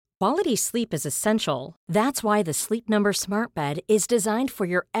Quality sleep is essential. That's why the Sleep Number Smart Bed is designed for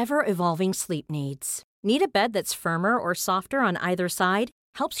your ever-evolving sleep needs. Need a bed that's firmer or softer on either side?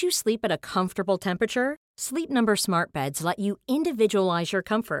 Helps you sleep at a comfortable temperature? Sleep Number Smart Beds let you individualize your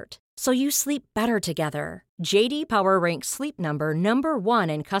comfort, so you sleep better together. J.D. Power ranks Sleep Number number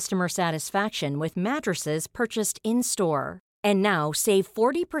one in customer satisfaction with mattresses purchased in-store. And now, save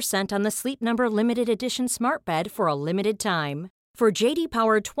 40% on the Sleep Number Limited Edition Smart Bed for a limited time. For J.D.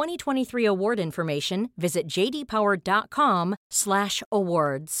 Power 2023 award information, visit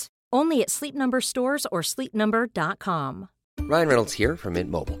jdpower.com/awards. Only at Sleep Number stores or sleepnumber.com. Ryan Reynolds here from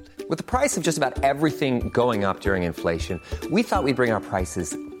Mint Mobile. With the price of just about everything going up during inflation, we thought we'd bring our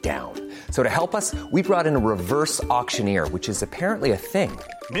prices down. So to help us, we brought in a reverse auctioneer, which is apparently a thing.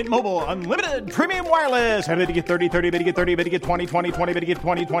 Mint Mobile Unlimited Premium Wireless. How to get 30, 30, bit to get 30, bit to get 20, 20, 20, bit to get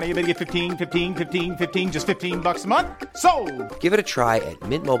 20, 20, bit to get 15, 15, 15, 15, just $15 a month? Sold! Give it a try at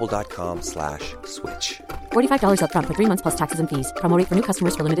mintmobile.com/switch. $45 up front for 3 months plus taxes and fees. Promo rate for new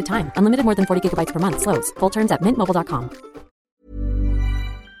customers for limited time. Unlimited more than 40 gigabytes per month. Slows full terms at mintmobile.com.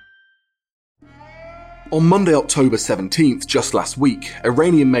 On Monday, October 17th, just last week,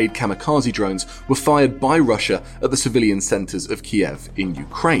 Iranian-made kamikaze drones were fired by Russia at the civilian centres of Kiev in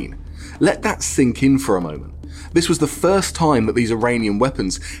Ukraine. Let that sink in for a moment. This was the first time that these Iranian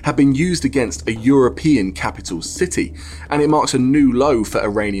weapons have been used against a European capital city, and it marks a new low for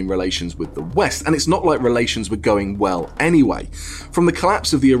Iranian relations with the West, and it's not like relations were going well anyway. From the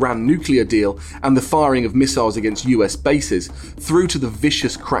collapse of the Iran nuclear deal and the firing of missiles against US bases, through to the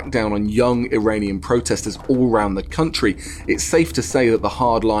vicious crackdown on young Iranian protesters all around the country, it's safe to say that the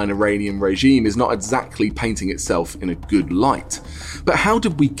hardline Iranian regime is not exactly painting itself in a good light. But how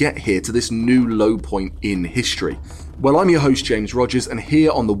did we get here to this new low point in history? Well, I'm your host, James Rogers, and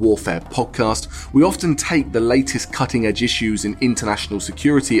here on the Warfare podcast, we often take the latest cutting-edge issues in international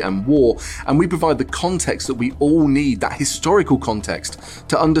security and war, and we provide the context that we all need, that historical context,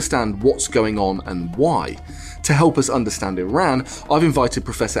 to understand what's going on and why. To help us understand Iran, I've invited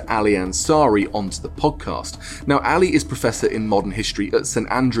Professor Ali Ansari onto the podcast. Now, Ali is Professor in Modern History at St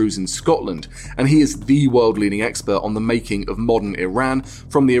Andrews in Scotland, and he is the world-leading expert on the making of modern Iran,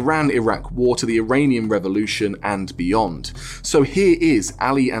 from the Iran-Iraq War to the Iranian Revolution and beyond. So here is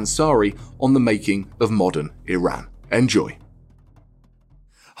Ali Ansari on the making of modern Iran. Enjoy.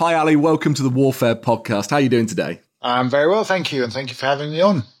 Hi Ali, welcome to the Warfare podcast. How are you doing today? I'm very well, thank you, and thank you for having me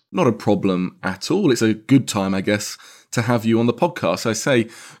on. Not a problem at all. It's a good time, I guess, to have you on the podcast. I say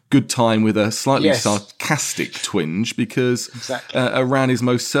good time with a slightly sarcastic twinge because Iran is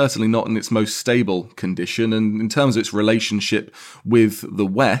most certainly not in its most stable condition. And in terms of its relationship with the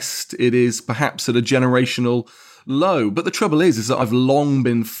West, it is perhaps at a generational low. But the trouble is that I've long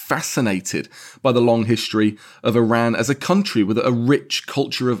been fascinated by the long history of Iran as a country with a rich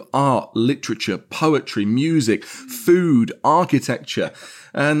culture of art, literature, poetry, music, food, architecture.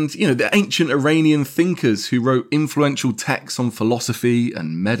 And, you know, the ancient Iranian thinkers who wrote influential texts on philosophy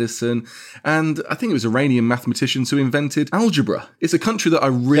and medicine. And I think it was Iranian mathematicians who invented algebra. It's a country that I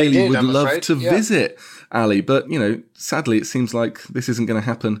really would love to visit, Ali. But, you know, sadly, it seems like this isn't going to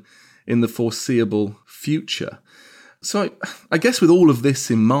happen in the foreseeable future. So I guess with all of this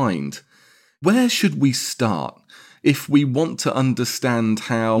in mind, where should we start if we want to understand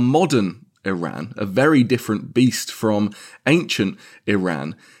how modern Iran, a very different beast from ancient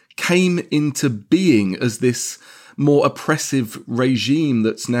Iran, came into being as this more oppressive regime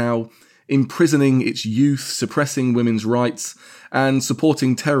that's now imprisoning its youth, suppressing women's rights, and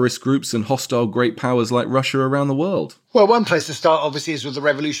supporting terrorist groups and hostile great powers like Russia around the world? Well, one place to start, obviously, is with the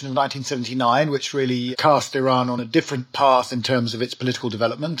revolution of 1979, which really cast Iran on a different path in terms of its political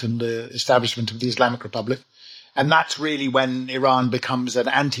development and the establishment of the Islamic Republic. And that's really when Iran becomes an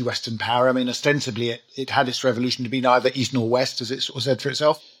anti-Western power. I mean, ostensibly, it had its revolution to be neither East nor West, as it sort of said for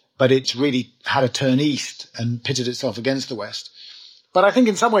itself, but it's really had a turn east and pitted itself against the West. But I think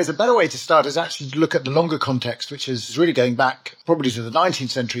in some ways a better way to start is actually to look at the longer context, which is really going back probably to the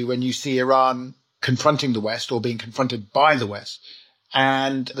 19th century when you see Iran confronting the West or being confronted by the West,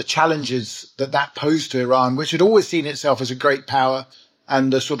 and the challenges that posed to Iran, which had always seen itself as a great power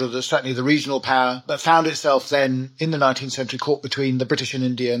and certainly the regional power, but found itself then in the 19th century caught between the British in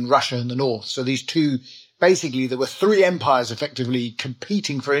India and Russia in the north. So these two, basically there were three empires effectively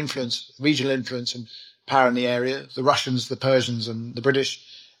competing for influence, regional influence and power in the area, the Russians, the Persians and the British.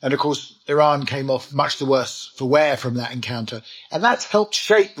 And of course, Iran came off much the worse for wear from that encounter. And that's helped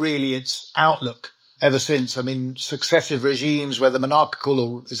shape really its outlook ever since. I mean, successive regimes, whether monarchical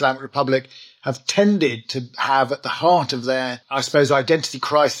or Islamic Republic, have tended to have at the heart of their, I suppose, identity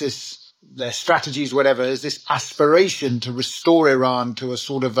crisis their strategies, whatever, is this aspiration to restore Iran to a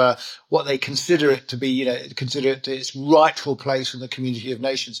sort of what they consider it to be, consider it to its rightful place in the community of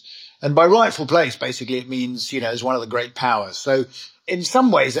nations. And by rightful place, basically, it means, as one of the great powers. So in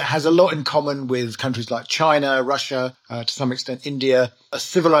some ways, it has a lot in common with countries like China, Russia, to some extent India, a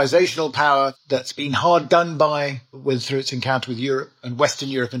civilizational power that's been hard done by through its encounter with Europe and Western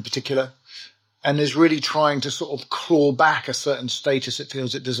Europe in particular, and is really trying to sort of claw back a certain status it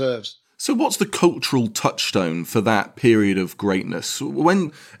feels it deserves. So what's the cultural touchstone for that period of greatness?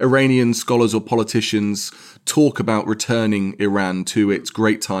 When Iranian scholars or politicians talk about returning Iran to its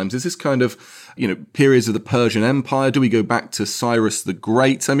great times, is this kind of, periods of the Persian Empire? Do we go back to Cyrus the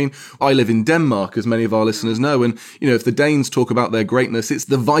Great? I mean, I live in Denmark, as many of our listeners know, and, if the Danes talk about their greatness, it's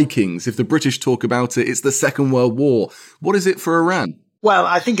the Vikings. If the British talk about it, it's the Second World War. What is it for Iran? Well,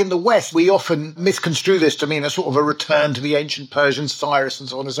 I think in the West, we often misconstrue this to mean a sort of a return to the ancient Persians, Cyrus and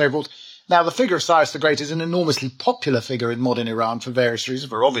so on and so forth. Now, the figure of Cyrus the Great is an enormously popular figure in modern Iran for various reasons,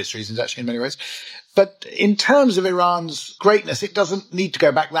 for obvious reasons, actually, in many ways. But in terms of Iran's greatness, it doesn't need to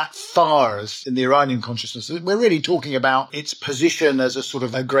go back that far as in the Iranian consciousness. We're really talking about its position as a sort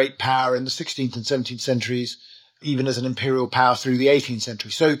of a great power in the 16th and 17th centuries, even as an imperial power through the 18th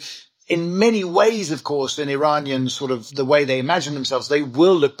century. So in many ways, of course, in Iranian sort of the way they imagine themselves, they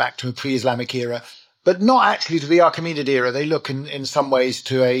will look back to a pre-Islamic era, but not actually to the Achaemenid era. They look in some ways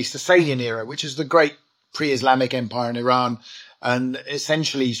to a Sasanian era, which is the great pre-Islamic empire in Iran, and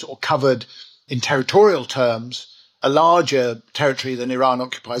essentially sort of covered in territorial terms a larger territory than Iran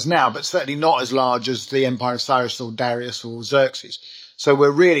occupies now, but certainly not as large as the empire of Cyrus or Darius or Xerxes. So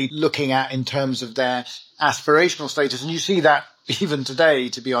we're really looking at in terms of their aspirational status. And you see that even today,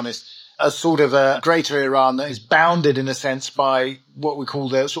 to be honest, a sort of a greater Iran that is bounded in a sense by what we call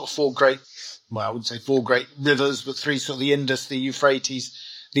the sort of I wouldn't say four great rivers, but three, sort of the Indus, the Euphrates,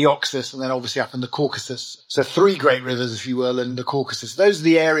 the Oxus, and then obviously up in the Caucasus. So three great rivers, if you will, in the Caucasus. Those are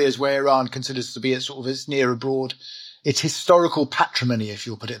the areas where Iran considers to be its sort of its near abroad, its historical patrimony, if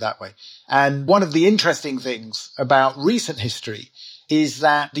you'll put it that way. And one of the interesting things about recent history is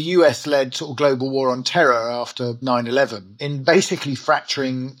that the US-led sort of global war on terror after 9/11, in basically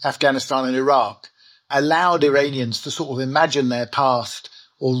fracturing Afghanistan and Iraq, allowed Iranians to sort of imagine their past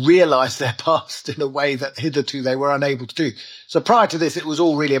or realize their past in a way that hitherto they were unable to do. So prior to this, it was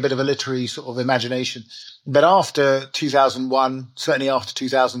all really a bit of a literary sort of imagination. But after 2001, certainly after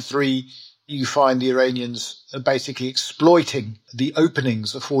 2003, you find the Iranians are basically exploiting the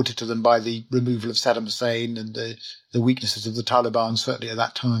openings afforded to them by the removal of Saddam Hussein and the weaknesses of the Taliban, certainly at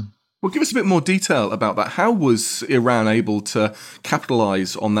that time. Well, give us a bit more detail about that. How was Iran able to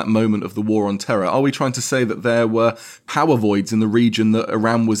capitalize on that moment of the war on terror? Are we trying to say that there were power voids in the region that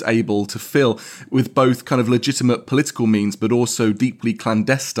Iran was able to fill with both kind of legitimate political means, but also deeply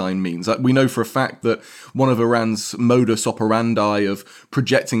clandestine means? We know for a fact that one of Iran's modus operandi of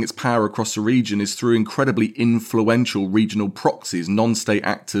projecting its power across the region is through incredibly influential regional proxies, non-state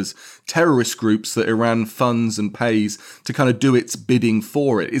actors, terrorist groups that Iran funds and pays to kind of do its bidding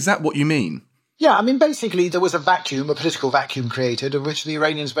for it. Is that what you mean? Yeah, I mean, basically there was a political vacuum created, of which the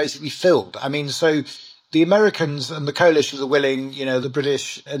Iranians basically filled. I mean, so the Americans and the coalition of the willing, the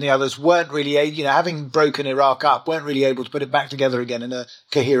British and the others weren't really, having broken Iraq up, weren't really able to put it back together again in a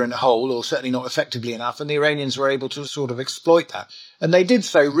coherent whole, or certainly not effectively enough. And the Iranians were able to sort of exploit that. And they did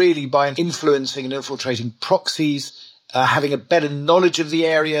so really by influencing and infiltrating proxies, having a better knowledge of the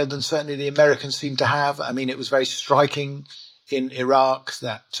area than certainly the Americans seemed to have. I mean, it was very striking in Iraq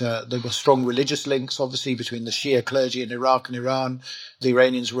that there were strong religious links, obviously, between the Shia clergy in Iraq and Iran. The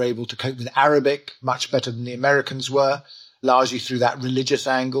Iranians were able to cope with Arabic much better than the Americans were, largely through that religious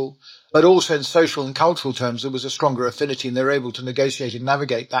angle. But also in social and cultural terms, there was a stronger affinity, and they were able to negotiate and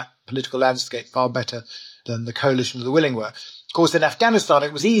navigate that political landscape far better than the coalition of the willing were. Of course, in Afghanistan,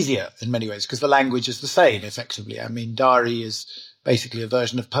 it was easier in many ways because the language is the same, effectively. I mean, Dari is basically a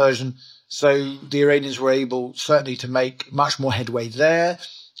version of Persian. So the Iranians were able certainly to make much more headway there.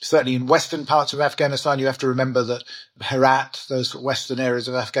 Certainly in western parts of Afghanistan, you have to remember that Herat, those western areas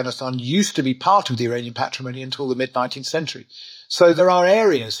of Afghanistan, used to be part of the Iranian patrimony until the mid-19th century. So there are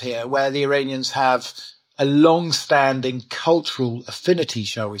areas here where the Iranians have a long-standing cultural affinity,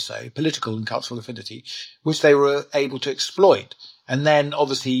 shall we say, political and cultural affinity, which they were able to exploit and then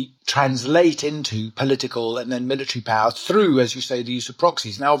obviously translate into political and then military power through, as you say, the use of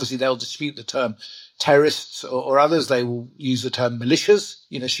proxies. Now, obviously, they'll dispute the term terrorists or others. They will use the term militias,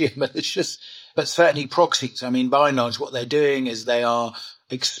 Shia militias, but certainly proxies. I mean, by and large, what they're doing is they are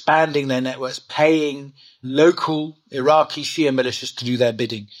expanding their networks, paying local Iraqi Shia militias to do their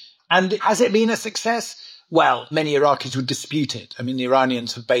bidding. And has it been a success? Well, many Iraqis would dispute it. I mean, the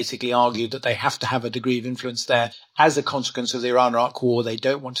Iranians have basically argued that they have to have a degree of influence there as a consequence of the Iran-Iraq war. They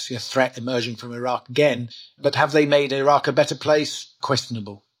don't want to see a threat emerging from Iraq again. But have they made Iraq a better place?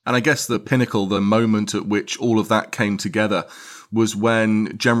 Questionable. And I guess the pinnacle, the moment at which all of that came together, was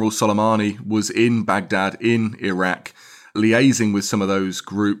when General Soleimani was in Baghdad, in Iraq, liaising with some of those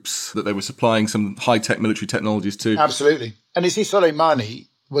groups that they were supplying some high-tech military technologies to. Absolutely. And you see, Soleimani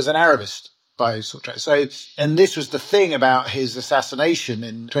was an Arabist. And this was the thing about his assassination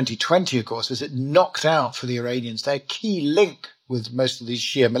in 2020, of course, is it knocked out for the Iranians their key link with most of these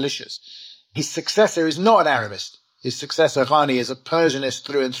Shia militias. His successor is not an Arabist. His successor, Ghani, is a Persianist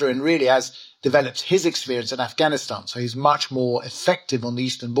through and through and really has developed his experience in Afghanistan. So he's much more effective on the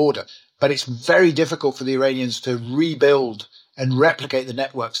eastern border. But it's very difficult for the Iranians to rebuild and replicate the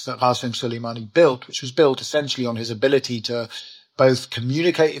networks that Qasem Soleimani built, which was built essentially on his ability to both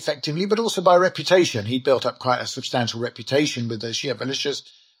communicate effectively, but also by reputation. He built up quite a substantial reputation with the Shia militias.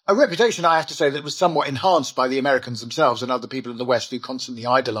 A reputation, I have to say, that was somewhat enhanced by the Americans themselves and other people in the West who constantly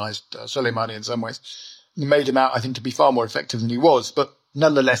idolized Soleimani in some ways. It made him out, I think, to be far more effective than he was. But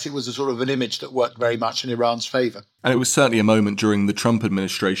nonetheless, it was a sort of an image that worked very much in Iran's favour. And it was certainly a moment during the Trump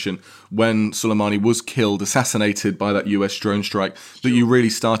administration when Soleimani was killed, assassinated by that US drone strike, that you really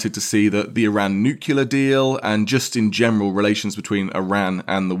started to see that the Iran nuclear deal and just in general relations between Iran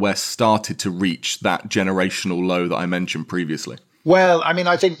and the West started to reach that generational low that I mentioned previously. Well, I mean,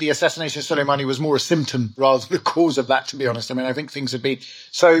 I think the assassination of Soleimani was more a symptom rather than the cause of that, to be honest. I mean, I think things had been...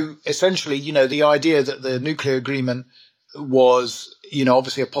 So essentially, the idea that the nuclear agreement was,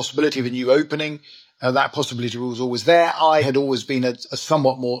 obviously a possibility of a new opening. That possibility was always there. I had always been a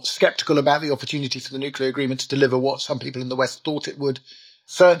somewhat more sceptical about the opportunity for the nuclear agreement to deliver what some people in the West thought it would.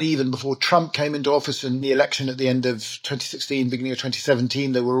 Certainly even before Trump came into office and the election at the end of 2016, beginning of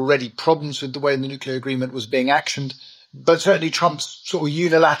 2017, there were already problems with the way the nuclear agreement was being actioned. But certainly Trump's sort of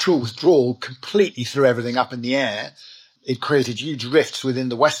unilateral withdrawal completely threw everything up in the air. It created huge rifts within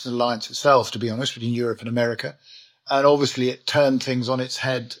the Western alliance itself, to be honest, between Europe and America. And obviously it turned things on its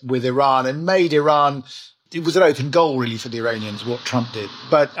head with Iran and made Iran, it was an open goal really for the Iranians, what Trump did.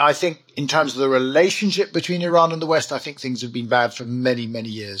 But I think in terms of the relationship between Iran and the West, I think things have been bad for many, many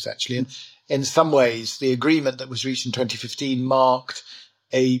years, actually. And in some ways, the agreement that was reached in 2015 marked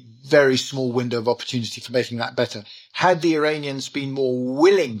a very small window of opportunity for making that better. Had the Iranians been more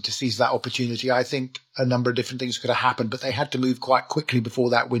willing to seize that opportunity, I think a number of different things could have happened, but they had to move quite quickly before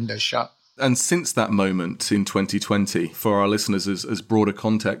that window shut. And since that moment in 2020, for our listeners as broader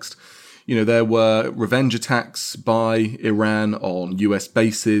context, there were revenge attacks by Iran on US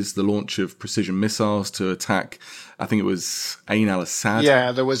bases, the launch of precision missiles to attack, I think it was Ain al-Assad.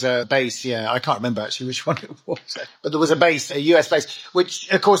 Yeah, there was a base, I can't remember actually which one it was. But there was a US base, which,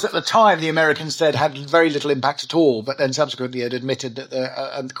 of course, at the time the Americans said had very little impact at all, but then subsequently had admitted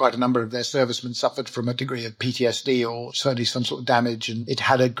that quite a number of their servicemen suffered from a degree of PTSD or certainly some sort of damage, and it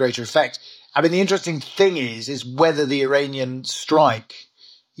had a greater effect. I mean, the interesting thing is whether the Iranian strike,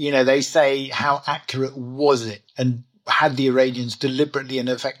 they say how accurate was it? And had the Iranians deliberately, in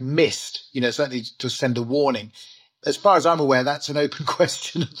effect, missed, certainly to send a warning? As far as I'm aware, that's an open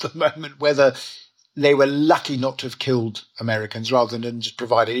question at the moment, whether they were lucky not to have killed Americans rather than just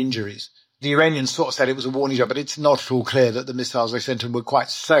provided injuries. The Iranians sort of said it was a warning shot, but it's not at all clear that the missiles they sent them were quite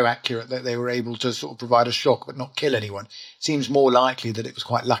so accurate that they were able to sort of provide a shock but not kill anyone. It seems more likely that it was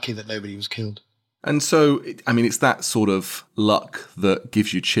quite lucky that nobody was killed. And so, I mean, it's that sort of luck that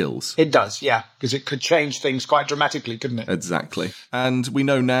gives you chills. It does, yeah, because it could change things quite dramatically, couldn't it? Exactly. And we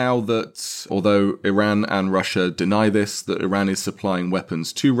know now that although Iran and Russia deny this, that Iran is supplying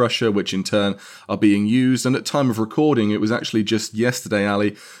weapons to Russia, which in turn are being used. And at time of recording, it was actually just yesterday,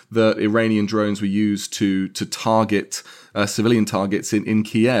 Ali, that Iranian drones were used to target civilian targets in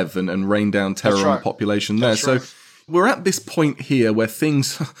Kiev and rain down terror on the population there. That's right. So we're at this point here where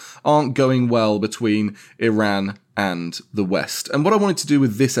things aren't going well between Iran and the West. And what I wanted to do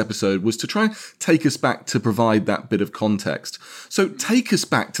with this episode was to try and take us back to provide that bit of context. So take us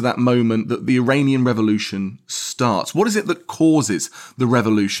back to that moment that the Iranian Revolution starts. What is it that causes the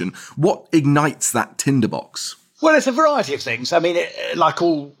revolution? What ignites that tinderbox? Well, it's a variety of things. I mean, like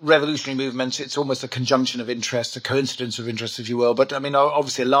all revolutionary movements, it's almost a conjunction of interests, a coincidence of interests, if you will. But I mean,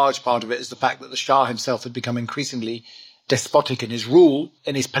 obviously a large part of it is the fact that the Shah himself had become increasingly despotic in his rule,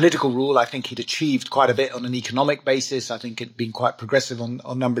 in his political rule. I think he'd achieved quite a bit on an economic basis. I think it'd been quite progressive on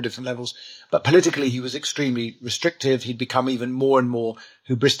a number of different levels. But politically, he was extremely restrictive. He'd become even more and more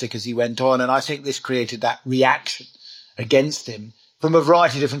hubristic as he went on. And I think this created that reaction against him from a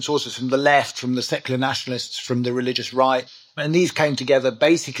variety of different sources, from the left, from the secular nationalists, from the religious right. And these came together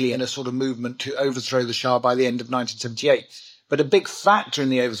basically in a sort of movement to overthrow the Shah by the end of 1978. But a big factor in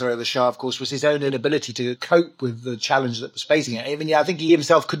the overthrow of the Shah, of course, was his own inability to cope with the challenge that was facing him. Even, I think he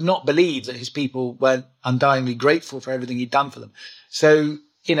himself could not believe that his people weren't undyingly grateful for everything he'd done for them. So,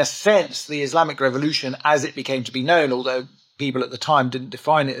 in a sense, the Islamic Revolution, as it became to be known, although people at the time didn't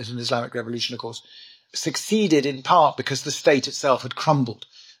define it as an Islamic Revolution, of course, succeeded in part because the state itself had crumbled.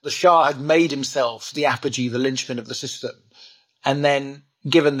 The Shah had made himself the apogee, the linchpin of the system. And then,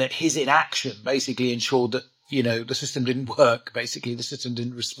 given that his inaction basically ensured that, the system didn't work, basically, the system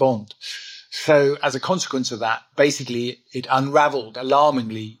didn't respond. So as a consequence of that, basically, it unraveled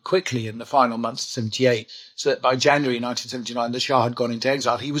alarmingly quickly in the final months of 78. So that by January 1979, the Shah had gone into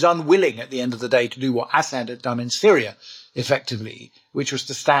exile. He was unwilling at the end of the day to do what Assad had done in Syria, effectively, which was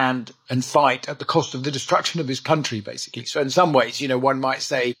to stand and fight at the cost of the destruction of his country, basically. So in some ways, one might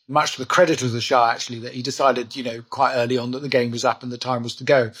say, much to the credit of the Shah, actually, that he decided, quite early on that the game was up and the time was to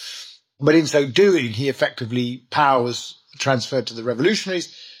go. But in so doing, power was transferred to the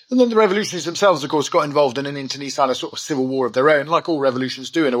revolutionaries. And then the revolutionaries themselves, of course, got involved in an internecine sort of civil war of their own, like all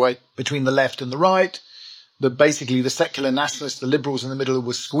revolutions do in a way, between the left and the right. But basically, the secular nationalists, the liberals in the middle,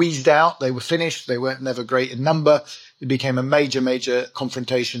 were squeezed out. They were finished. They weren't never great in number. It became a major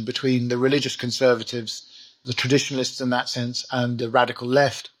confrontation between the religious conservatives, the traditionalists in that sense, and the radical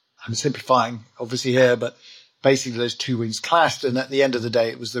left. I'm simplifying, obviously, here, but basically those two wings clashed. And at the end of the day,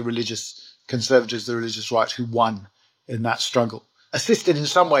 it was the religious conservatives, the religious right, who won in that struggle. Assisted in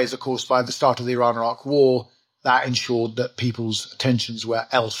some ways, of course, by the start of the Iran-Iraq War, that ensured that people's attentions were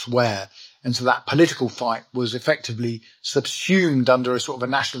elsewhere. And so that political fight was effectively subsumed under a sort of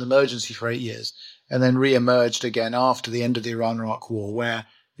a national emergency for 8 years, and then re-emerged again after the end of the Iran-Iraq War, where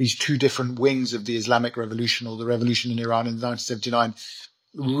these two different wings of the Islamic Revolution, or the revolution in Iran in 1979,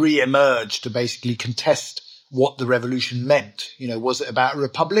 re-emerged to basically contest what the revolution meant. Was it about a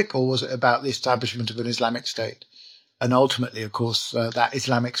republic, or was it about the establishment of an Islamic state? And ultimately, of course, that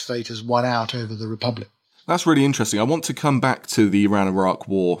Islamic state has won out over the republic. That's really interesting. I want to come back to the Iran-Iraq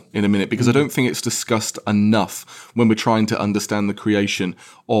War in a minute, because I don't think it's discussed enough when we're trying to understand the creation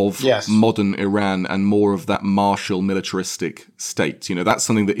of modern Iran and more of that martial militaristic state. That's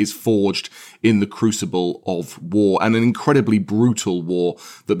something that is forged in the crucible of war, and an incredibly brutal war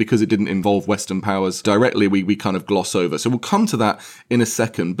that, because it didn't involve Western powers directly, we kind of gloss over. So we'll come to that in a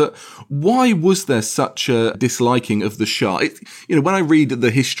second. But why was there such a disliking of the Shah? When I read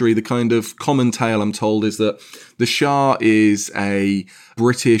the history, the kind of common tale I'm told is that the Shah is a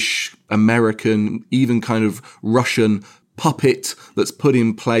British, American, even kind of Russian puppet that's put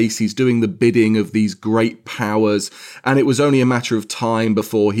in place. He's doing the bidding of these great powers, and it was only a matter of time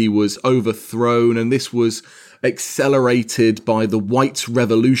before he was overthrown, and this was accelerated by the White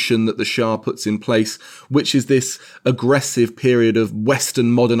Revolution that the Shah puts in place, which is this aggressive period of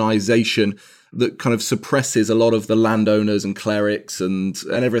Western modernization that kind of suppresses a lot of the landowners and clerics and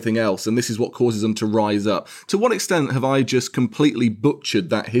everything else. And this is what causes them to rise up. To what extent have I just completely butchered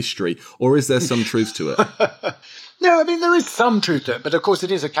that history, or is there some truth to it? No, there is some truth to it, but of course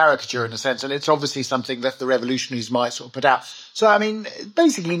it is a caricature in a sense, and it's obviously something that the revolutionaries might sort of put out. So,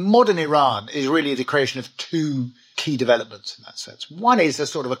 basically modern Iran is really the creation of two key developments in that sense. One is a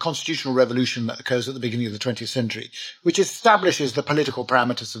sort of a constitutional revolution that occurs at the beginning of the 20th century, which establishes the political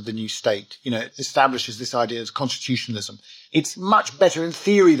parameters of the new state. It establishes this idea of constitutionalism. It's much better in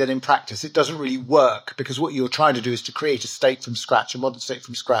theory than in practice. It doesn't really work, because what you're trying to do is to create a state from scratch, a modern state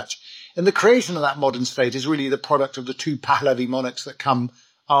from scratch. And the creation of that modern state is really the product of the two Pahlavi monarchs that come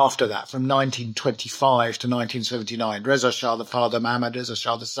after that, from 1925 to 1979. Reza Shah the father, Mohammad Reza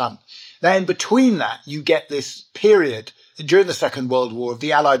Shah the son. Then between that, you get this period during the Second World War of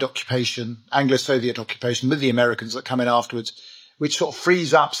the Allied occupation, Anglo-Soviet occupation with the Americans that come in afterwards, which sort of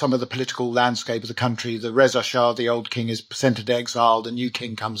frees up some of the political landscape of the country. The Reza Shah, the old king, is sent into exile. The new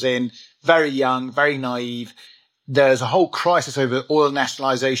king comes in, very young, very naive. There's a whole crisis over oil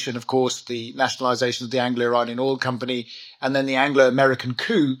nationalization, of course, the nationalization of the Anglo-Iranian Oil Company, and then the Anglo-American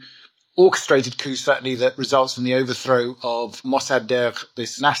coup, orchestrated coup certainly, that results in the overthrow of Mossadegh,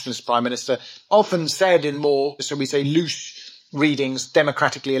 this nationalist prime minister, often said in more, so we say, loose readings,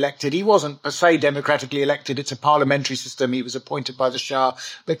 democratically elected. He wasn't per se democratically elected. It's a parliamentary system. He was appointed by the Shah,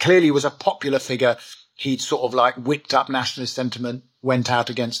 but clearly was a popular figure. He'd sort of like whipped up nationalist sentiment, went out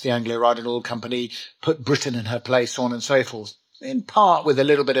against the Anglo-Iranian Oil Company, put Britain in her place, so on and so forth. In part with a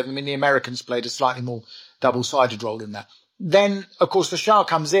little bit of, the Americans played a slightly more double-sided role in that. Then, of course, the Shah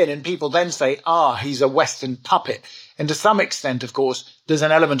comes in and people then say, he's a Western puppet. And to some extent, of course, there's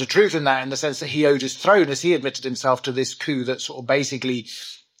an element of truth in that, in the sense that he owed his throne, as he admitted himself, to this coup that sort of basically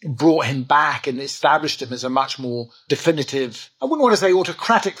brought him back and established him as a much more definitive, I wouldn't want to say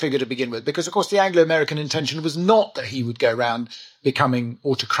autocratic figure to begin with, because of course the Anglo-American intention was not that he would go around becoming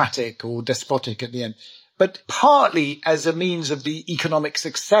autocratic or despotic at the end, but partly as a means of the economic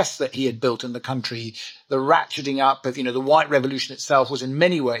success that he had built in the country. The ratcheting up of, the White Revolution itself was in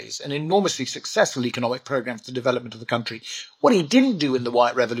many ways an enormously successful economic program for the development of the country. What he didn't do in the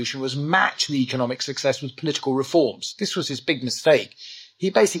White Revolution was match the economic success with political reforms. This was his big mistake. He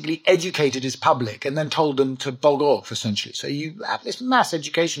basically educated his public and then told them to bog off, essentially. So you have this mass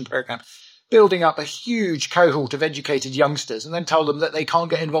education program building up a huge cohort of educated youngsters and then told them that they can't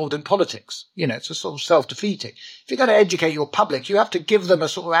get involved in politics. It's a sort of self-defeating. If you're going to educate your public, you have to give them a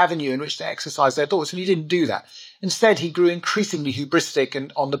sort of avenue in which to exercise their thoughts, and he didn't do that. Instead, he grew increasingly hubristic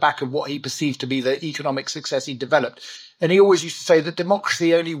and on the back of what he perceived to be the economic success he developed. And he always used to say that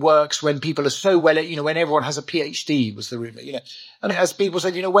democracy only works when people are so well, when everyone has a PhD, was the rumor, And as people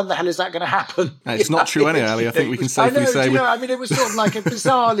said, when the hell is that going to happen? It's not true anyhow, Ali. I think we can safely say. It was sort of like a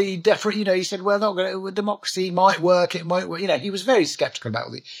bizarrely different, he said, well, democracy might work, it might work. He was very skeptical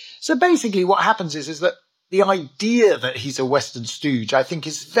about it. So basically what happens is that the idea that he's a Western stooge, I think,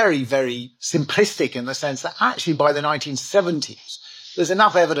 is very, very simplistic in the sense that actually by the 1970s, there's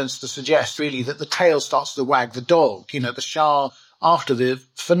enough evidence to suggest really that the tail starts to wag the dog. The Shah, after the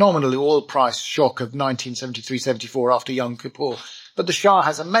phenomenal oil price shock of 1973-74 after Yom Kippur, but the Shah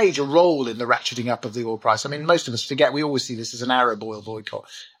has a major role in the ratcheting up of the oil price. I mean, most of us forget, we always see this as an Arab oil boycott.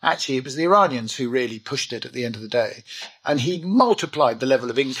 Actually, it was the Iranians who really pushed it at the end of the day. And he multiplied the level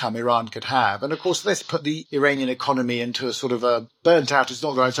of income Iran could have. And of course, this put the Iranian economy into a sort of a burnt out, is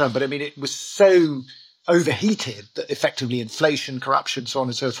not the right term, but I mean, it was so overheated that effectively inflation, corruption, so on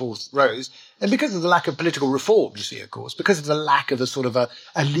and so forth rose. And because of the lack of political reform, you see, of course, because of the lack of a sort of a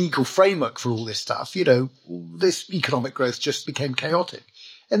legal framework for all this stuff, this economic growth just became chaotic.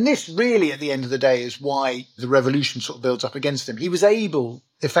 And this really, at the end of the day, is why the revolution sort of builds up against him. He was able,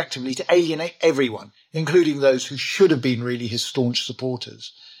 effectively, to alienate everyone, including those who should have been really his staunch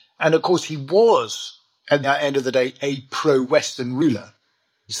supporters. And of course, he was, at the end of the day, a pro-Western ruler.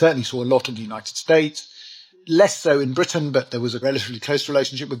 He certainly saw a lot in the United States, less so in Britain, but there was a relatively close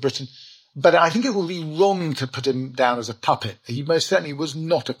relationship with Britain. But I think it would be wrong to put him down as a puppet. He most certainly was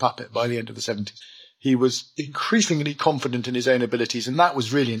not a puppet by the end of the 70s. He was increasingly confident in his own abilities, and that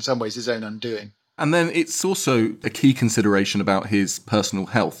was really in some ways his own undoing. And then it's also a key consideration about his personal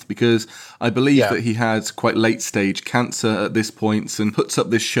health, because I believe that he had quite late-stage cancer at this point and puts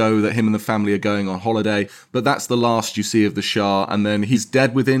up this show that him and the family are going on holiday, but that's the last you see of the Shah, and then he's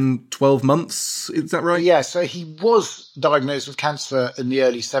dead within 12 months, is that right? Yeah, so he was diagnosed with cancer in the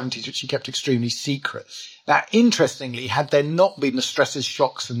early 70s, which he kept extremely secret. Now, interestingly, had there not been the stresses,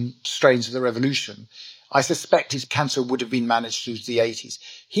 shocks and strains of the revolution, I suspect his cancer would have been managed through the 80s.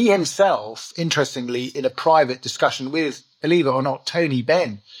 He himself, interestingly, in a private discussion with, believe it or not, Tony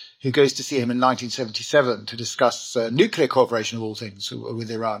Benn, who goes to see him in 1977 to discuss nuclear cooperation of all things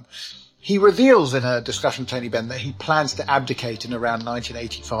with Iran, he reveals in a discussion with Tony Benn that he plans to abdicate in around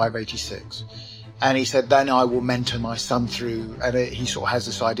 1985-86. And he said, then I will mentor my son through, and he sort of has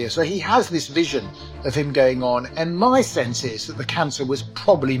this idea. So he has this vision of him going on. And my sense is that the cancer was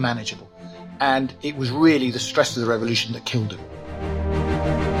probably manageable. And it was really the stress of the revolution that killed him.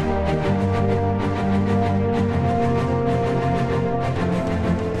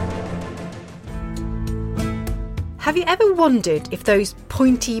 Have you ever wondered if those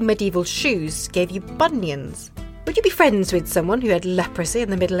pointy medieval shoes gave you bunions? Would you be friends with someone who had leprosy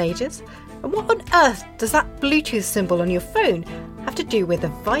in the Middle Ages? And what on earth does that Bluetooth symbol on your phone have to do with the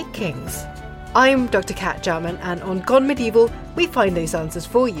Vikings? I'm Dr. Kat Jarman, and on Gone Medieval, we find those answers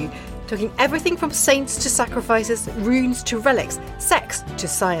for you, talking everything from saints to sacrifices, runes to relics, sex to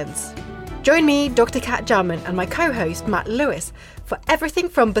science. Join me, Dr. Kat Jarman, and my co-host Matt Lewis for everything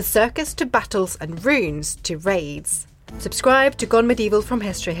from berserkers to battles and runes to raids. Subscribe to Gone Medieval from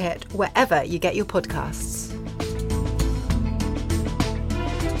History Hit wherever you get your podcasts.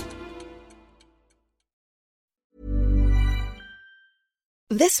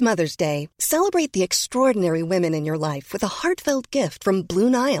 This Mother's Day, celebrate the extraordinary women in your life with a heartfelt gift from Blue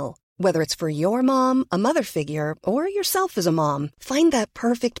Nile. Whether it's for your mom, a mother figure, or yourself as a mom, find that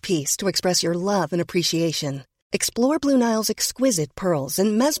perfect piece to express your love and appreciation. Explore Blue Nile's exquisite pearls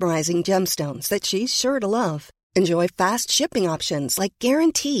and mesmerizing gemstones that she's sure to love. Enjoy fast shipping options like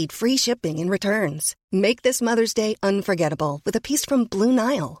guaranteed free shipping and returns. Make this Mother's Day unforgettable with a piece from Blue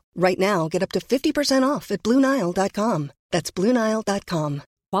Nile. Right now, get up to 50% off at BlueNile.com. That's BlueNile.com.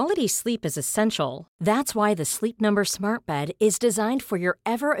 Quality sleep is essential. That's why the Sleep Number Smart Bed is designed for your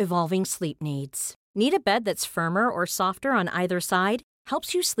ever-evolving sleep needs. Need a bed that's firmer or softer on either side?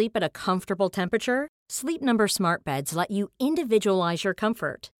 helps you sleep at a comfortable temperature. Sleep Number smart beds let you individualize your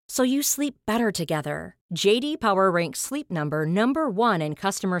comfort, so you sleep better together. J.D. Power ranks Sleep Number number 1 in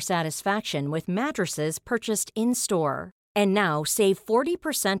customer satisfaction with mattresses purchased in-store. And now, save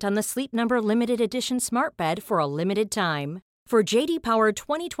 40% on the Sleep Number Limited Edition smart bed for a limited time. For J.D. Power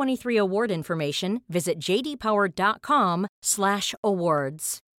 2023 award information, visit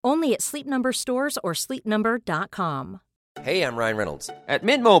jdpower.com/awards. Only at Sleep Number stores or sleepnumber.com. Hey, I'm Ryan Reynolds. At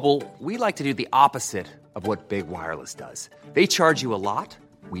Mint Mobile, we like to do the opposite of what Big Wireless does. They charge you a lot,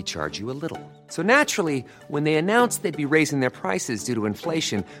 we charge you a little. So naturally, when they announced they'd be raising their prices due to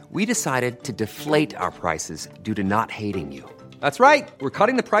inflation, we decided to deflate our prices due to not hating you. That's right. We're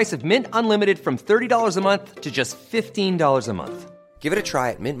cutting the price of Mint Unlimited from $30 a month to just $15 a month. Give it a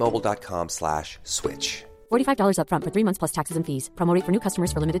try at mintmobile.com/switch. $45 up front for 3 months plus taxes and fees. Promo rate for new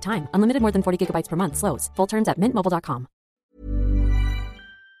customers for limited time. Unlimited more than 40 gigabytes per month. Slows full terms at mintmobile.com.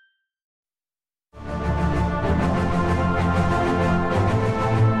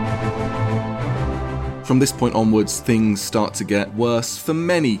 From this point onwards, things start to get worse for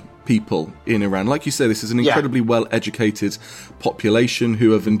many people in Iran. Like you say, this is an incredibly well-educated population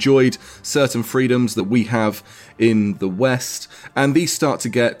who have enjoyed certain freedoms that we have in the West, and these start to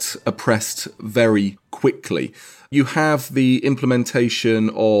get oppressed very quickly. You have the implementation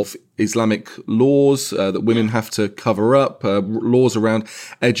of Islamic laws that women have to cover up, laws around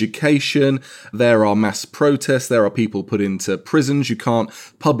education. There are mass protests. There are people put into prisons. You can't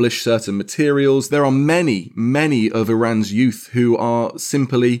publish certain materials. There are many, many of Iran's youth who are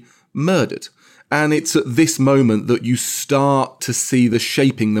simply murdered. And it's at this moment that you start to see the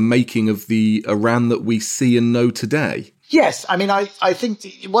shaping, the making of the Iran that we see and know today. Yes, I mean, I think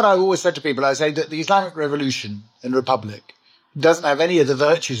what I always said to people, I say that the Islamic Revolution and Republic doesn't have any of the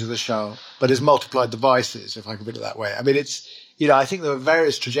virtues of the Shah, but has multiplied the vices, if I can put it that way. I mean, it's, I think there were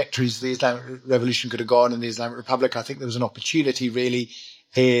various trajectories the Islamic Revolution could have gone in the Islamic Republic. I think there was an opportunity really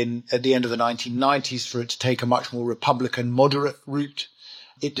at the end of the 1990s for it to take a much more Republican, moderate route.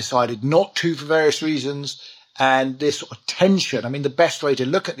 It decided not to for various reasons. And this sort of tension, I mean, the best way to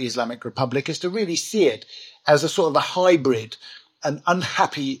look at the Islamic Republic is to really see it as a sort of a hybrid, an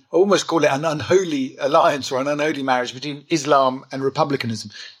unhappy, I almost call it an unholy alliance or an unholy marriage between Islam and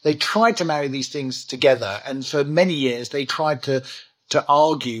republicanism. They tried to marry these things together. And for many years, they tried to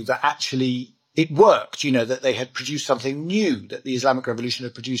argue that actually it worked, that they had produced something new, that the Islamic Revolution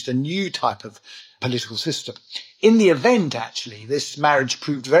had produced a new type of political system. In the event, actually, this marriage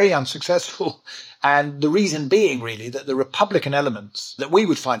proved very unsuccessful. And the reason being really that the Republican elements that we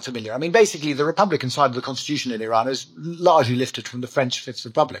would find familiar, I mean, basically the Republican side of the constitution in Iran is largely lifted from the French Fifth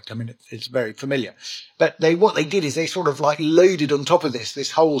Republic. I mean, it's very familiar. But what they did is they sort of like loaded on top of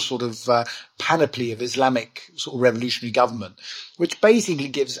this whole sort of panoply of Islamic sort of revolutionary government, which basically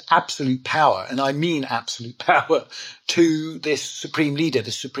gives absolute power, and I mean absolute power, to this supreme leader,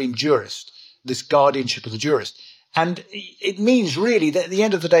 this supreme jurist, this guardianship of the jurist. And it means really that at the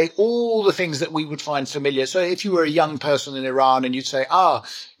end of the day, all the things that we would find familiar. So if you were a young person in Iran and you'd say,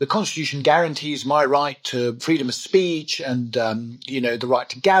 the constitution guarantees my right to freedom of speech and, the right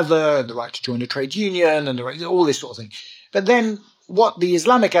to gather and the right to join a trade union and all this sort of thing. But then what the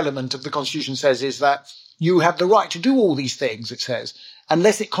Islamic element of the constitution says is that you have the right to do all these things, it says,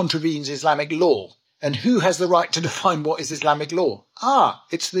 unless it contravenes Islamic law. And who has the right to define what is Islamic law?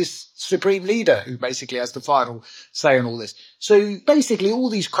 It's this supreme leader who basically has the final say on all this. So basically all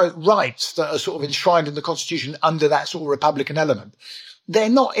these, quote, rights that are sort of enshrined in the constitution under that sort of Republican element, they're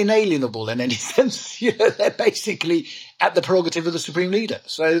not inalienable in any sense. They're basically at the prerogative of the supreme leader.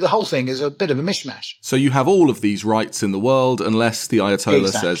 So the whole thing is a bit of a mishmash. So you have all of these rights in the world unless the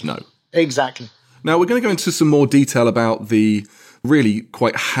Ayatollah says no. Exactly. Now we're going to go into some more detail about the really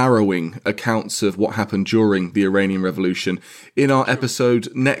quite harrowing accounts of what happened during the Iranian Revolution in our episode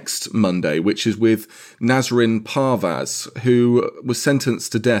next Monday, which is with Nasrin Parvaz, who was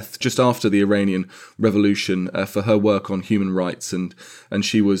sentenced to death just after the Iranian Revolution for her work on human rights. And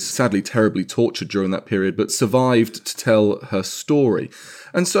she was sadly terribly tortured during that period, but survived to tell her story.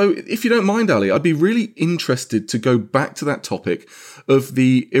 And so, if you don't mind, Ali, I'd be really interested to go back to that topic of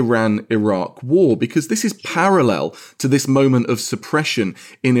the Iran-Iraq war, because this is parallel to this moment of suppression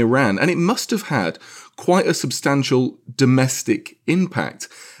in Iran, and it must have had quite a substantial domestic impact.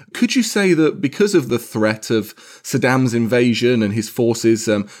 Could you say that because of the threat of Saddam's invasion and his forces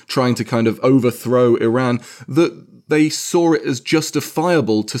trying to kind of overthrow Iran, that they saw it as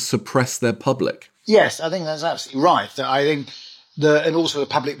justifiable to suppress their public? Yes, I think that's absolutely right. I think and also the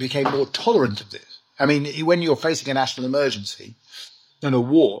public became more tolerant of this. I mean, when you're facing a national emergency and a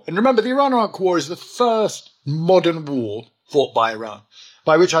war, and remember, the Iran-Iraq War is the first modern war fought by Iran.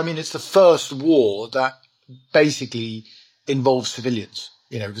 by which I mean it's the first war that basically involves civilians.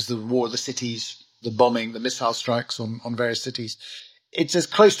 It was the war of the cities, the bombing, the missile strikes on various cities. It's as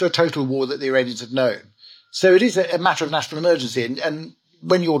close to a total war that the Iranians have known. So it is a matter of national emergency. And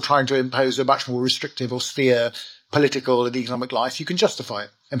when you're trying to impose a much more restrictive, austere political and economic life, you can justify it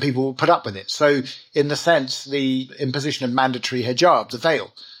and people will put up with it. So in the sense, the imposition of mandatory hijab, the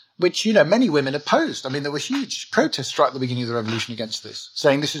veil, which, many women opposed. I mean, there were huge protests right at the beginning of the revolution against this,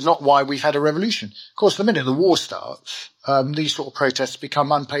 saying this is not why we've had a revolution. Of course, the minute the war starts, these sort of protests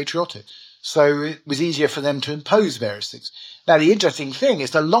become unpatriotic. So it was easier for them to impose various things. Now, the interesting thing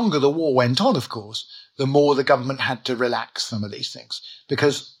is the longer the war went on, of course, the more the government had to relax some of these things,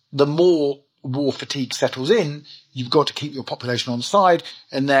 because the more war fatigue settles in, you've got to keep your population on side,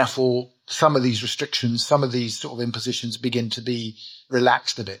 and therefore some of these restrictions, some of these sort of impositions begin to be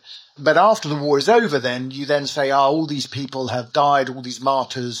relaxed a bit. But after the war is over, then you then say, all these people have died, all these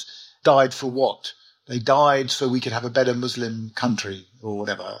martyrs died for what? They died so we could have a better Muslim country, or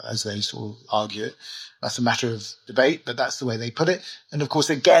whatever, as they sort of argue it. That's a matter of debate, but that's the way they put it. And of course,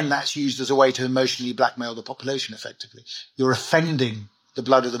 again, that's used as a way to emotionally blackmail the population, effectively. You're offending the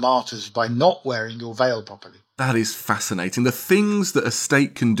blood of the martyrs by not wearing your veil properly. That is fascinating. The things that a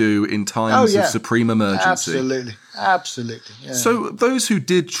state can do in times of supreme emergency. Absolutely. Yeah. So those who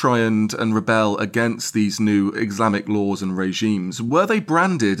did try and rebel against these new Islamic laws and regimes, were they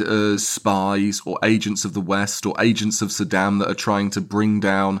branded as spies or agents of the West or agents of Saddam that are trying to bring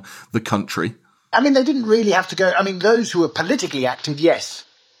down the country? I mean, they didn't really have to go. I mean, those who were politically active, yes.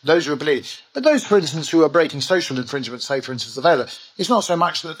 Those who are believed. But those, for instance, who are breaking social infringements, say, for instance, the veil, it's not so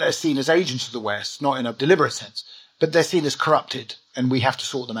much that they're seen as agents of the West, not in a deliberate sense, but they're seen as corrupted, and we have to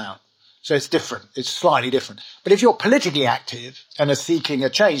sort them out. So it's different. It's slightly different. But if you're politically active and are seeking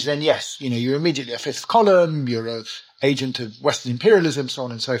a change, then yes, you're immediately a fifth column, you're an agent of Western imperialism, so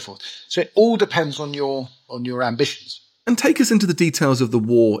on and so forth. So it all depends on your ambitions. And take us into the details of the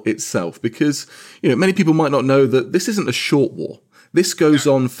war itself, because, many people might not know that this isn't a short war. This goes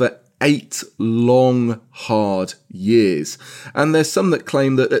on for 8 long, hard years. And there's some that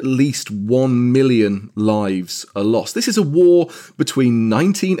claim that at least 1 million lives are lost. This is a war between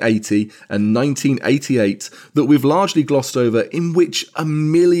 1980 and 1988 that we've largely glossed over, in which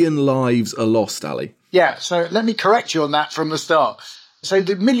 1 million lives are lost, Ali. Yeah, so let me correct you on that from the start. So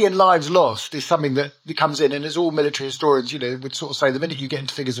the 1 million lives lost is something that comes in, and as all military historians, would sort of say, the minute you get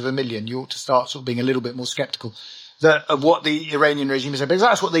into figures of 1 million, you ought to start sort of being a little bit more sceptical of what the Iranian regime is saying, because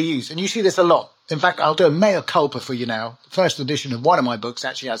that's what they use. And you see this a lot. In fact, I'll do a mea culpa for you now. The first edition of one of my books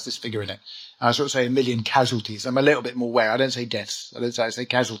actually has this figure in it. I sort of say 1 million casualties. I'm a little bit more aware. I don't say deaths. I say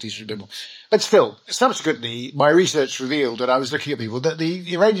casualties a bit more. But still, subsequently, my research revealed, and I was looking at people, that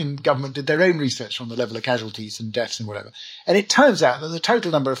the Iranian government did their own research on the level of casualties and deaths and whatever. And it turns out that the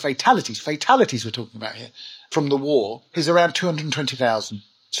total number of fatalities we're talking about here, from the war, is around 220,000.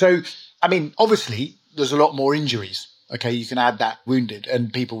 So, I mean, obviously, there's a lot more injuries. Okay, you can add that wounded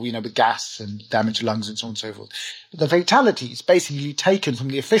and people, with gas and damaged lungs and so on and so forth. But the fatalities basically taken from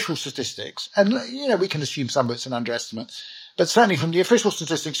the official statistics, and, we can assume some of it's an underestimate, but certainly from the official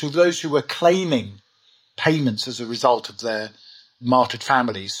statistics of those who were claiming payments as a result of their martyred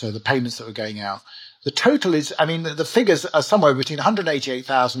families, so the payments that were going out, the total is, the figures are somewhere between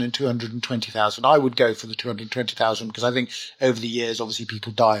 188,000 and 220,000. I would go for the 220,000 because I think over the years, obviously,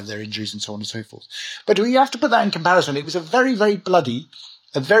 people die of their injuries and so on and so forth. But you have to put that in comparison. It was a very, very bloody,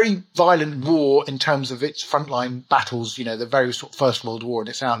 a very violent war in terms of its frontline battles, the very sort of First World War and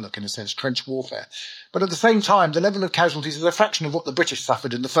its outlook, in a sense, trench warfare. But at the same time, the level of casualties is a fraction of what the British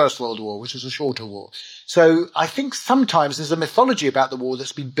suffered in the First World War, which was a shorter war. So I think sometimes there's a mythology about the war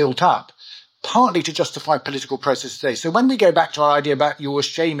that's been built up, partly to justify political processes today. So when we go back to our idea about you're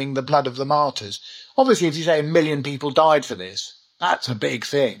shaming the blood of the martyrs, obviously if you say 1 million people died for this, that's a big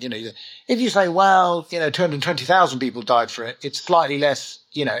thing. If you say, 220,000 people died for it, it's slightly less,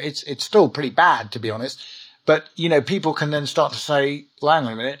 it's still pretty bad, to be honest. But, people can then start to say, well, hang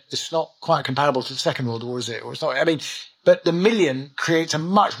on a minute, it's not quite comparable to the Second World War, is it? Or it's not. But the million creates a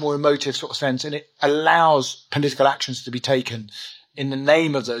much more emotive sort of sense, and it allows political actions to be taken in the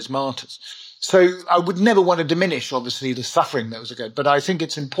name of those martyrs. So I would never want to diminish, obviously, the suffering that was occurred, but I think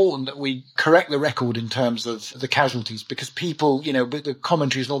it's important that we correct the record in terms of the casualties, because people, the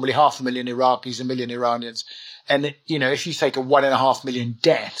commentary is normally 500,000 Iraqis, 1 million Iranians. And, if you take 1.5 million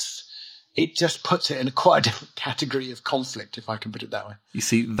deaths, it just puts it in quite a different category of conflict, if I can put it that way. You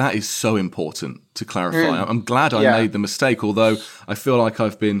see, that is so important to clarify. I'm glad I made the mistake, although I feel like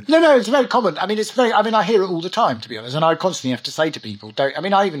I've been... No, it's very common. I hear it all the time, to be honest, and I constantly have to say to people,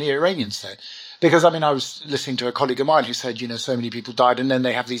 I even hear Iranians say it. Because, I mean, I was listening to a colleague of mine who said, so many people died, and then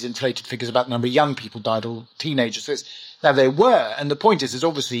they have these inflated figures about the number of young people died, or teenagers. So now they were. And the point is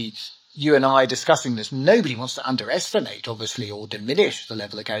obviously you and I discussing this, nobody wants to underestimate, obviously, or diminish the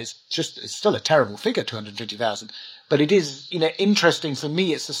level of case. It's still a terrible figure, 250,000. But it is, interesting for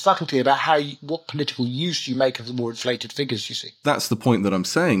me. It's the subtlety about what political use you make of the more inflated figures, you see. That's the point that I'm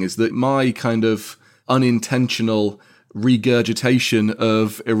saying, is that my kind of unintentional regurgitation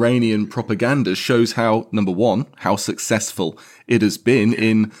of Iranian propaganda shows how, number one, how successful it has been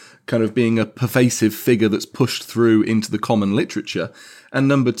in kind of being a pervasive figure that's pushed through into the common literature. And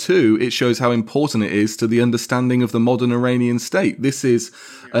number two, it shows how important it is to the understanding of the modern Iranian state. This is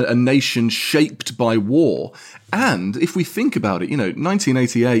a nation shaped by war. And if we think about it,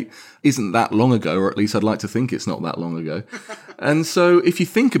 1988 isn't that long ago, or at least I'd like to think it's not that long ago. And so if you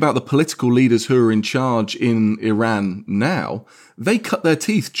think about the political leaders who are in charge in Iran now, they cut their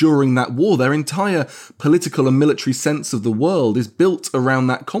teeth during that war. Their entire political and military sense of the world is built around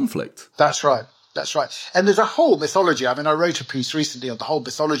that conflict. That's right. That's right. And there's a whole mythology. I mean, I wrote a piece recently on the whole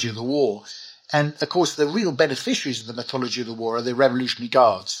mythology of the war. And, of course, the real beneficiaries of the mythology of the war are the Revolutionary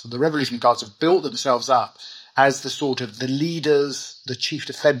Guards. The Revolutionary Guards have built themselves up as the sort of the leaders, the chief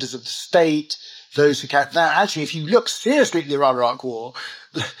defenders of the state, those who can. Now, actually, if you look seriously at the Iran-Iraq war,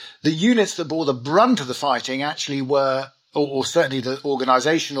 the units that bore the brunt of the fighting actually were, or certainly the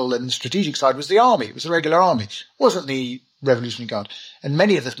organizational and strategic side, was the army. It was the regular army. It wasn't the Revolutionary Guard. And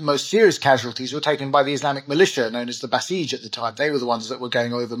many of the most serious casualties were taken by the Islamic militia, known as the Basij at the time. They were the ones that were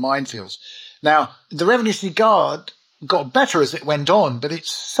going over minefields. Now, the Revolutionary Guard got better as it went on, but it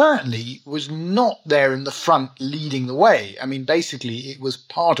certainly was not there in the front leading the way. I mean, basically, it was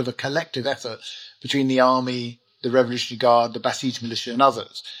part of a collective effort between the army, the Revolutionary Guard, the Basij militia, and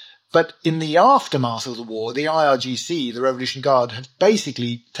others. But in the aftermath of the war, the IRGC, the Revolutionary Guard, had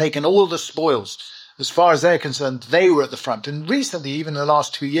basically taken all the spoils. As far as they're concerned, they were at the front. And recently, even in the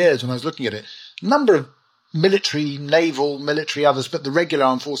last 2 years, when I was looking at it, a number of military, naval, military, others, but the regular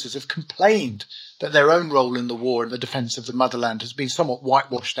armed forces have complained that their own role in the war and the defence of the motherland has been somewhat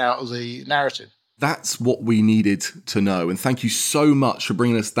whitewashed out of the narrative. That's what we needed to know. And thank you so much for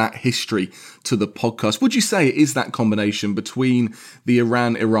bringing us that history to the podcast. Would you say it is that combination between the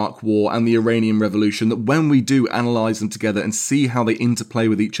Iran-Iraq war and the Iranian Revolution that when we do analyse them together and see how they interplay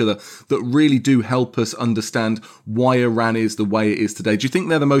with each other, that really do help us understand why Iran is the way it is today? Do you think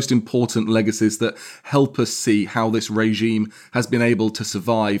they're the most important legacies that help us see how this regime has been able to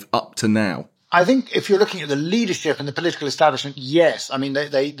survive up to now? I think if you're looking at the leadership and the political establishment, yes. I mean,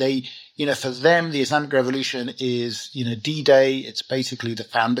 they for them, the Islamic Revolution is, D-Day. It's basically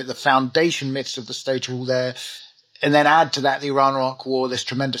the foundation myths of the state are all there. And then add to that the Iran-Iraq war, this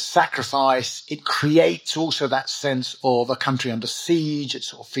tremendous sacrifice. It creates also that sense of a country under siege. It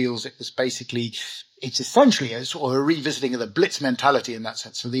sort of feels it's essentially a sort of a revisiting of the Blitz mentality in that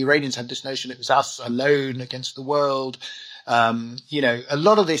sense. So the Iranians had this notion it was us alone against the world. A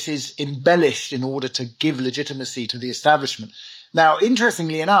lot of this is embellished in order to give legitimacy to the establishment. Now,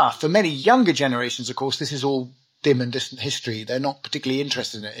 interestingly enough, for many younger generations, of course, this is all dim and distant history. They're not particularly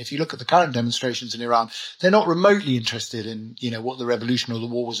interested in it. If you look at the current demonstrations in Iran, they're not remotely interested in, what the revolution or the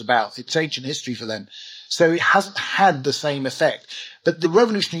war was about. It's ancient history for them. So it hasn't had the same effect. But the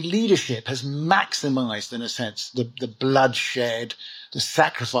revolutionary leadership has maximized, in a sense, the bloodshed, the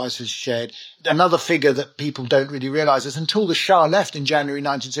sacrifices shed. Another figure that people don't really realize is until the Shah left in January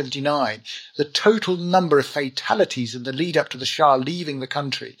 1979, the total number of fatalities in the lead up to the Shah leaving the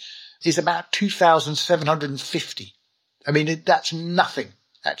country is about 2,750. I mean, that's nothing,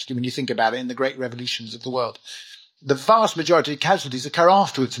 actually, when you think about it in the great revolutions of the world. The vast majority of casualties occur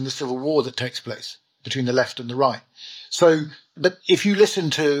afterwards in the civil war that takes place between the left and the right. So, but if you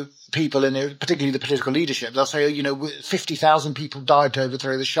listen to people, and particularly the political leadership, they'll say, 50,000 people died to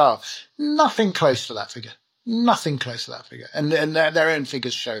overthrow the Shah. Nothing close to that figure. Nothing close to that figure. And their own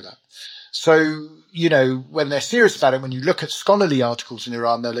figures show that. So, when they're serious about it, when you look at scholarly articles in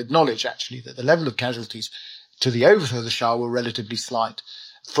Iran, they'll acknowledge actually that the level of casualties to the overthrow of the Shah were relatively slight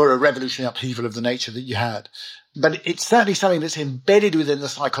for a revolutionary upheaval of the nature that you had. But it's certainly something that's embedded within the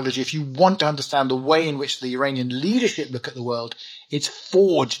psychology. If you want to understand the way in which the Iranian leadership look at the world, it's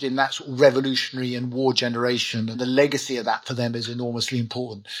forged in that sort of revolutionary and war generation, and the legacy of that for them is enormously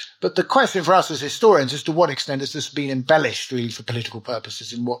important. But the question for us as historians is to what extent has this been embellished really for political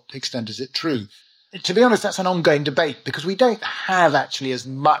purposes? In what extent is it true? To be honest, that's an ongoing debate because we don't have actually as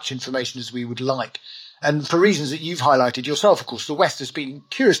much information as we would like And for reasons that you've highlighted yourself, of course, the West has been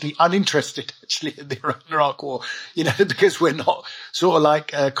curiously uninterested, actually, in the Iran-Iraq war, because we're not sort of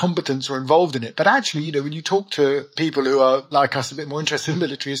like combatants or involved in it. But actually, when you talk to people who are like us, a bit more interested in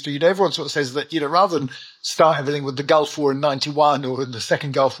military history, everyone sort of says that, rather than start everything with the Gulf War in 91 or in the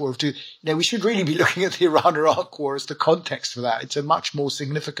second Gulf War of 2, we should really be looking at the Iran-Iraq war as the context for that. It's a much more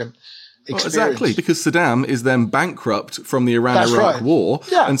significant experience. Exactly, because Saddam is then bankrupt from the Iran-Iraq war,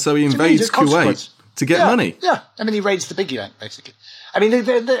 and so he invades Kuwait to get money. Yeah, he raids the piggy bank, basically. And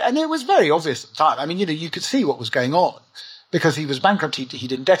it was very obvious at the time. You could see what was going on because he was bankrupt.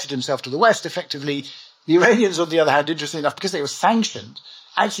 He'd indebted himself to the West, effectively. The Iranians, on the other hand, interestingly enough, because they were sanctioned,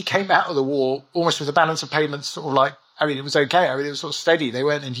 actually came out of the war almost with a balance of payments sort of like, it was okay. It was sort of steady. They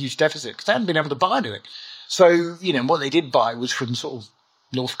weren't in huge deficit because they hadn't been able to buy anything. So, what they did buy was from sort of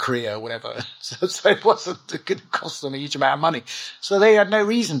North Korea or whatever. So it wasn't going to cost them a huge amount of money. So they had no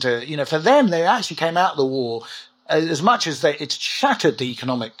reason to, for them, they actually came out of the war as much as it shattered the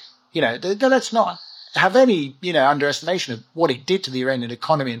economic, let's not have any, underestimation of what it did to the Iranian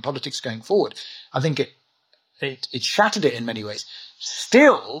economy and politics going forward. I think it shattered it in many ways.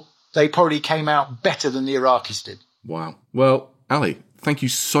 Still, they probably came out better than the Iraqis did. Wow. Well, Ali, thank you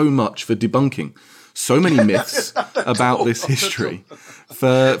so much for debunking so many myths about this history,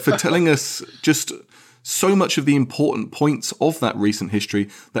 for telling us just so much of the important points of that recent history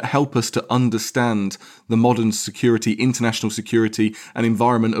that help us to understand the modern security, international security and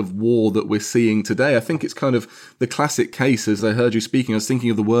environment of war that we're seeing today. I think it's kind of the classic case. As I heard you speaking, I was thinking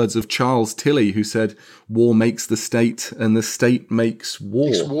of the words of Charles Tilley, who said, war makes the state and the state makes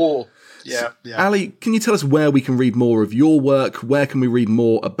war. Makes war. Yeah. Ali, can you tell us where we can read more of your work? Where can we read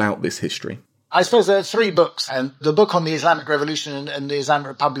more about this history? I suppose there are 3 books, and the book on the Islamic Revolution and the Islamic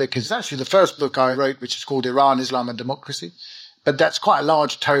Republic is actually the first book I wrote, which is called Iran, Islam and Democracy. But that's quite a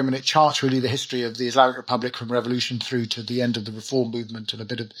large tome, and it charts really the history of the Islamic Republic from revolution through to the end of the reform movement and a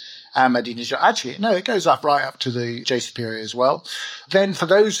bit of Ahmadinejad. Actually, no, it goes right up to the JCPOA period as well. Then for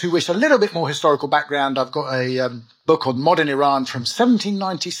those who wish a little bit more historical background, I've got a book on modern Iran from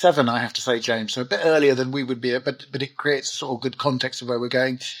 1797, I have to say, James. So a bit earlier than we would be, but it creates a sort of good context of where we're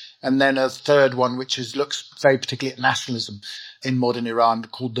going. And then a third one, which looks very particularly at nationalism in modern Iran,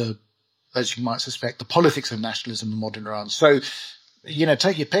 called as you might suspect, the politics of nationalism in modern Iran. So,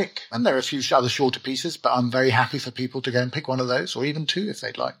 take your pick. And there are a few other shorter pieces, but I'm very happy for people to go and pick one of those, or even 2 if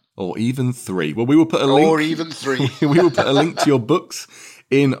they'd like. Or even 3. Well, we will put a link. Or even 3. We will put a link to your books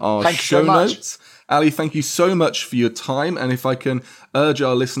in our show notes. Ali, thank you so much for your time. And if I can urge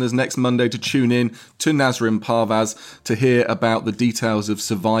our listeners next Monday to tune in to Nazrin Parvaz to hear about the details of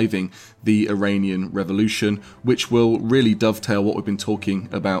surviving the Iranian Revolution, which will really dovetail what we've been talking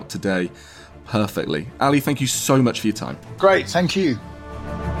about today perfectly. Ali, thank you so much for your time. Great, thank you.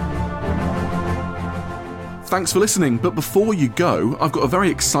 Thanks for listening, but before you go, I've got a very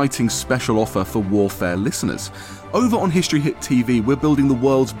exciting special offer for Warfare listeners. Over on History Hit TV, we're building the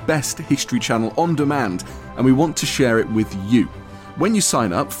world's best history channel on demand, and we want to share it with you. When you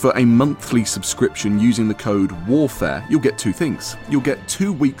sign up for a monthly subscription using the code WARFARE, you'll get 2 things. You'll get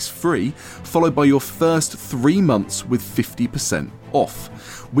 2 weeks free, followed by your first 3 months with 50%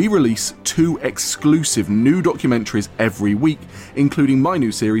 off. We release 2 exclusive new documentaries every week, including my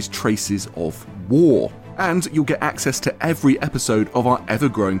new series, Traces of War. And you'll get access to every episode of our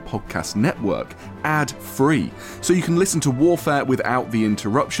ever-growing podcast network, ad-free. So you can listen to Warfare without the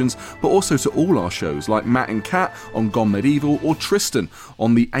interruptions, but also to all our shows like Matt and Kat on Gone Medieval or Tristan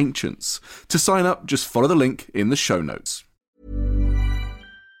on The Ancients. To sign up, just follow the link in the show notes.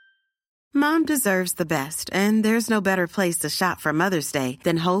 Mom deserves the best, and there's no better place to shop for Mother's Day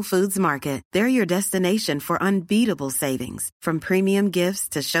than Whole Foods Market. They're your destination for unbeatable savings, from premium gifts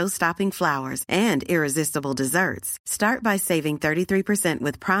to show-stopping flowers and irresistible desserts. Start by saving 33%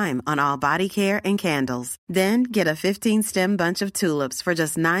 with Prime on all body care and candles. Then get a 15-stem bunch of tulips for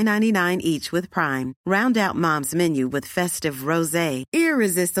just $9.99 each with Prime. Round out Mom's menu with festive rosé,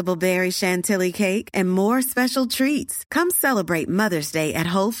 irresistible berry chantilly cake, and more special treats. Come celebrate Mother's Day at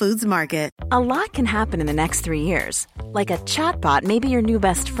Whole Foods Market. A lot can happen in the next 3 years. Like a chatbot may be your new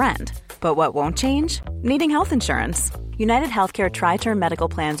best friend. But what won't change? Needing health insurance. United Healthcare Tri-Term Medical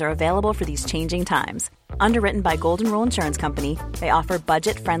Plans are available for these changing times. Underwritten by Golden Rule Insurance Company, they offer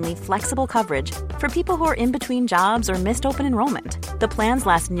budget-friendly, flexible coverage for people who are in between jobs or missed open enrollment. The plans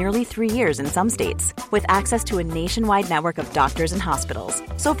last nearly 3 years in some states, with access to a nationwide network of doctors and hospitals.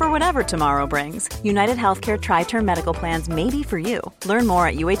 So for whatever tomorrow brings, United Healthcare Tri-Term Medical Plans may be for you. Learn more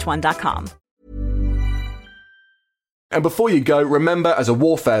at uh1.com. And before you go, remember, as a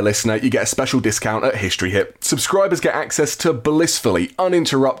Warfare listener, you get a special discount at History Hit. Subscribers get access to blissfully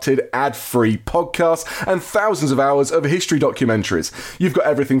uninterrupted, ad-free podcasts and thousands of hours of history documentaries. You've got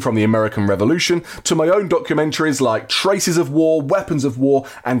everything from the American Revolution to my own documentaries like Traces of War, Weapons of War,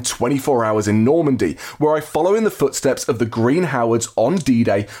 and 24 Hours in Normandy, where I follow in the footsteps of the Green Howards on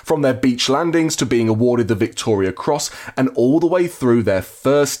D-Day, from their beach landings to being awarded the Victoria Cross, and all the way through their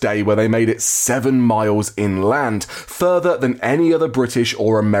first day where they made it 7 miles inland, further than any other British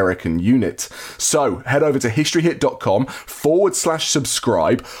or American unit. So head over to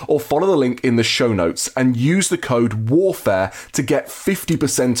historyhit.com/subscribe or follow the link in the show notes and use the code WARFARE to get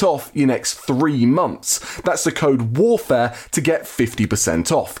 50% off your next 3 months. That's the code WARFARE to get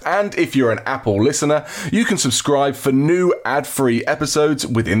 50% off. And if you're an Apple listener, you can subscribe for new ad-free episodes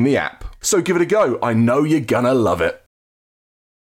within the app. So give it a go. I know you're gonna love it.